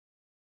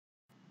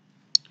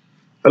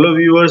Hello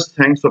viewers,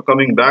 thanks for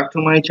coming back to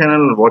my channel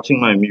and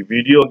watching my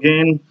video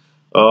again.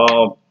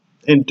 Uh,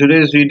 in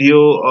today's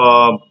video,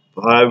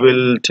 I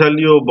will tell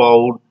you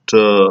about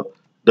the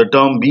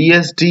term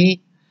BSD.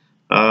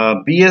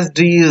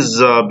 BSD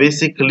is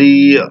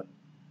basically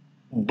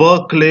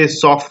Berkeley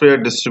Software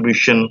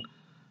Distribution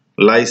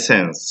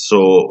License.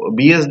 So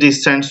BSD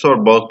stands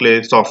for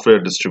Berkeley Software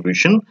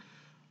Distribution.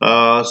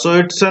 So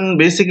it's an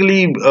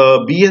basically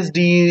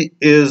BSD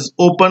is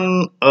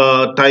open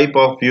type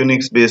of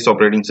Unix based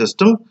operating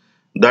system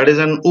that is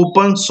an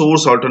open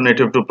source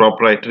alternative to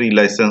proprietary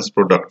licensed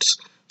products.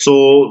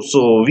 So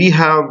we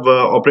have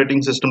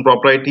operating system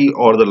propriety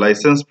or the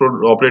licensed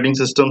operating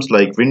systems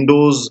like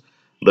Windows,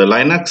 the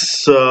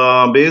Linux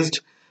based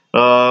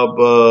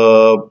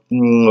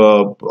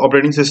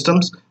operating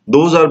systems.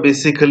 Those are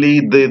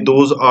basically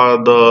those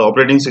are the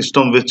operating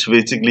system which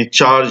basically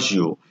charge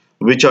you,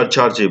 which are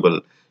chargeable.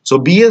 So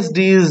BSD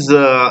is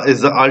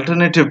the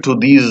alternative to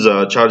these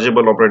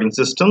chargeable operating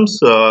systems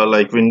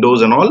like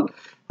Windows and all.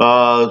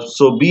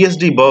 So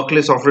BSD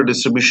Berkeley Software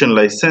Distribution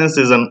License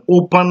is an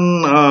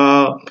open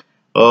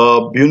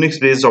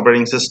Unix-based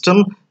operating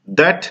system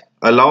that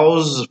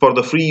allows for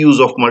the free use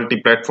of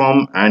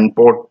multi-platform and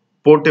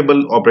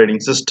portable operating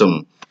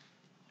system.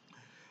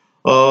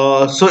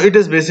 So it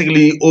is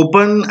basically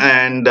open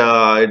and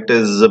it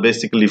is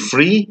basically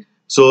free.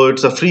 So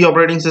it's a free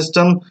operating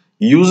system.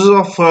 Uses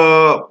of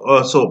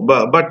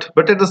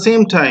but at the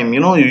same time,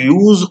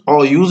 uses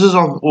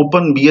of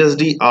Open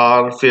BSD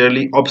are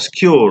fairly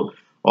obscure,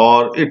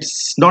 or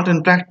it's not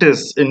in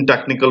practice in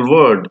technical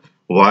word.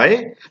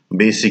 Why?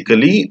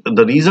 Basically,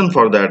 the reason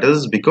for that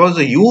is because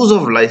the use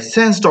of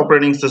licensed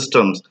operating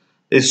systems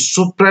is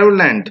so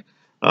prevalent.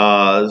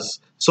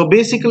 So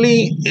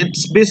basically,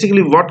 it's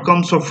basically what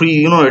comes for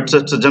free. It's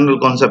a general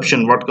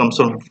conception. What comes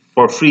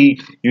for free,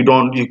 you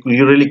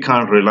really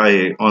can't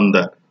rely on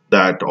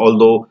that.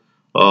 Although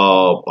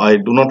I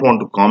do not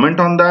want to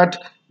comment on that,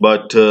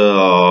 but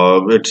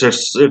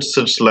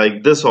it's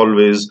like this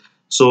always.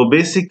 So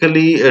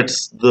basically,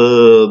 it's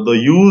the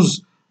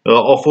use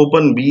of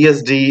Open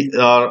BSD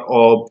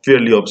are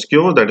fairly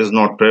obscure. That is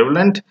not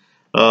prevalent.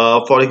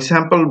 For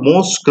example,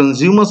 most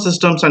consumer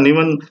systems and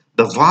even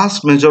the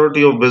vast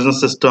majority of business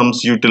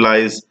systems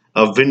utilize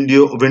a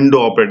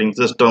window operating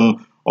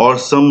system or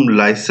some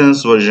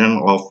licensed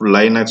version of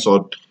Linux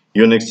or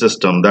Unix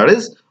system. That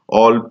is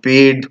all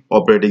paid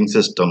operating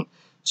system.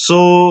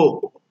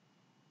 So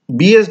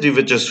BSD,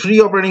 which is free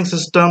operating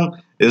system,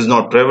 is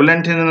not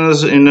prevalent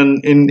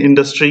in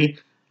industry.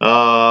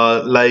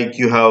 Like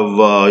you have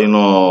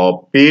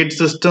paid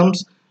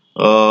systems,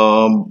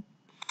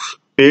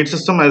 paid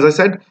system, as I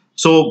said.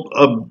 So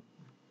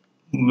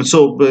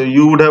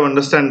you would have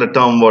understand the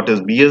term what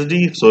is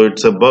BSD. So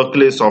it's a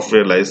Berkeley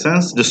software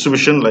license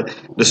distribution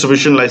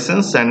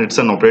license, and it's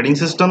an operating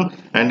system,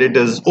 and it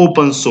is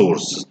open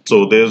source.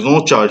 So there's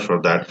no charge for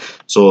that.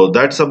 So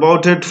that's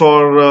about it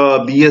for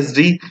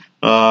BSD.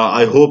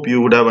 I hope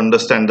you would have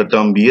understand the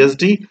term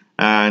BSD.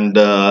 And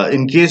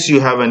in case you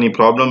have any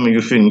problem,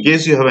 if in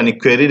case you have any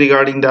query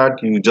regarding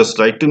that, you just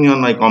write to me on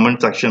my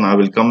comment section. I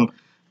will come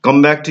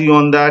back to you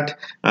on that.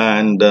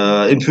 And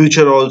in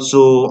future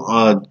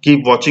also,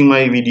 keep watching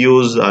my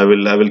videos. I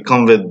will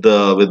come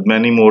with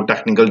many more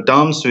technical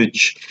terms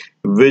which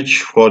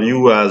for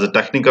you as a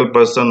technical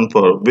person,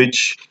 for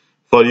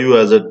you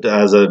as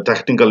a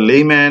technical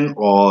layman,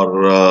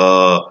 or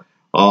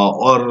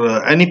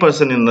any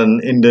person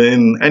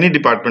in any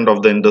department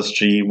of the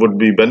industry would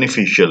be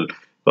beneficial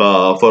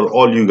for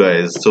all you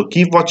guys. So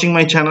keep watching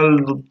my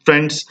channel,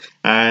 friends,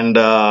 and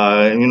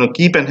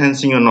keep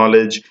enhancing your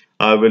knowledge.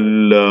 I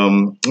will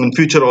in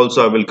future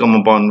also I will come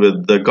upon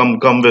with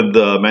come with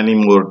many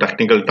more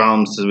technical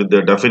terms with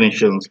their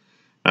definitions,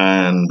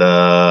 and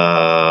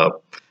and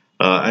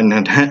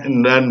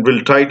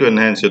will try to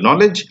enhance your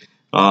knowledge.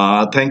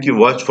 Thank you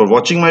much for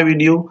watching my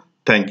video.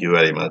 Thank you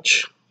very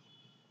much.